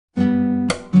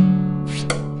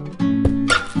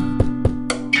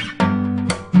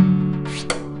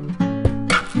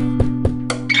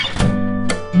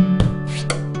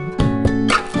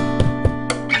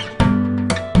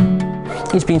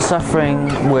been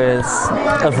suffering with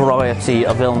a variety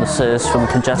of illnesses, from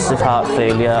congestive heart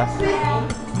failure,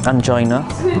 angina,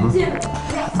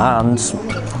 and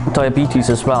diabetes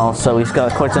as well, so he's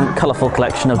got quite a colourful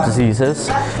collection of diseases.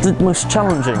 The most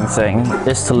challenging thing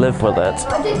is to live with it,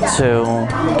 to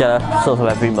get up sort of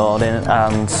every morning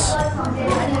and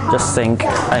just think,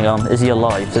 hang on, is he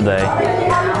alive today?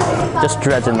 Just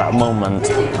dreading that moment.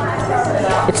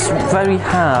 It's very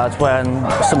hard when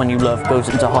someone you love goes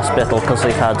into hospital because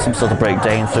they've had some sort of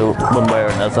breakdown through one way or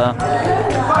another,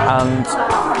 and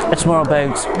it's more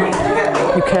about,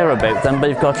 you care about them, but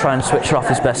you've got to try and switch off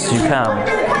as best as you can,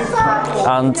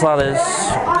 and that is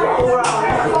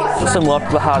somewhat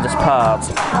the hardest part.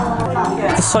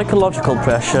 The psychological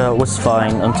pressure was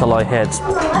fine until I hit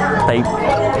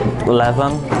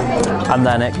 11, and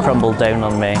then it crumbled down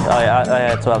on me. I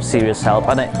had to have serious help,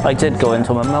 and I did go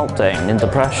into a meltdown in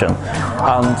depression,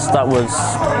 and that was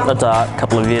a dark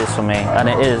couple of years for me, and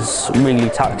it is really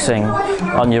taxing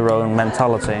on your own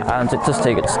mentality, and it does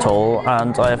take its toll,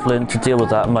 and I have learned to deal with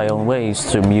that in my own ways,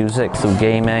 through music, through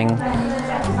gaming.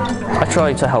 I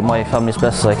try to help my family as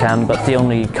best as I can, but the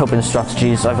only coping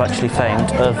strategies I've actually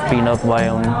found have been of my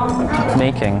own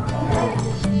making.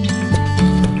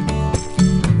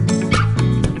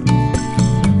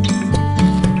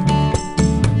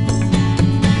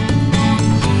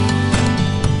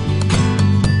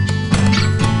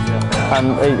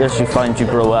 And as you find you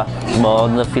grow up more,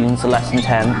 the feelings are less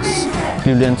intense,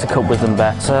 you learn to cope with them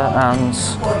better, and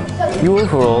you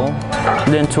overall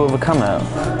learn to overcome it.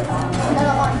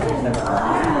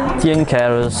 The young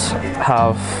carers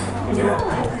have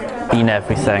been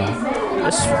everything.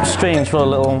 It's strange what a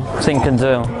little thing can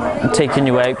do, taking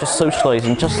you out, just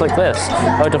socialising, just like this.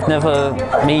 I would have never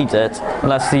made it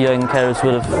unless the young carers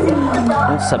would have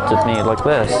intercepted me like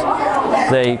this.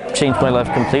 They changed my life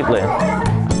completely.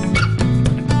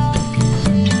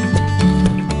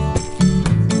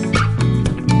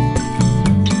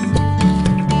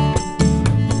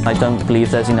 I don't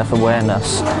believe there's enough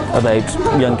awareness about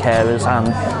young carers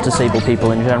and disabled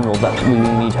people in general that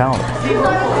really need help.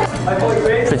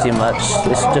 Pretty much,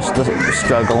 it's just a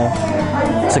struggle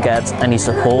to get any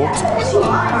support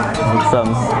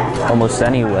from almost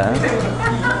anywhere.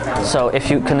 So if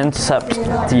you can intercept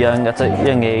the young at a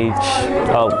young age,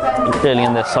 early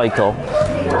in their cycle,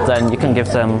 then you can give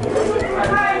them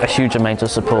a huge amount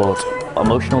of support.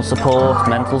 Emotional support,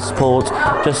 mental support,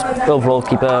 just overall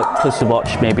keep a closer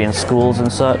watch maybe in schools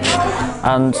and such,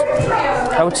 and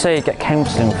I would say get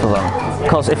counselling for them,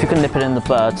 because if you can nip it in the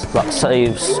bud, that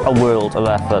saves a world of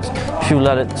effort. If you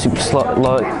let it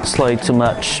slide too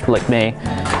much, like me,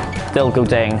 they'll go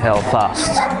downhill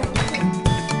fast.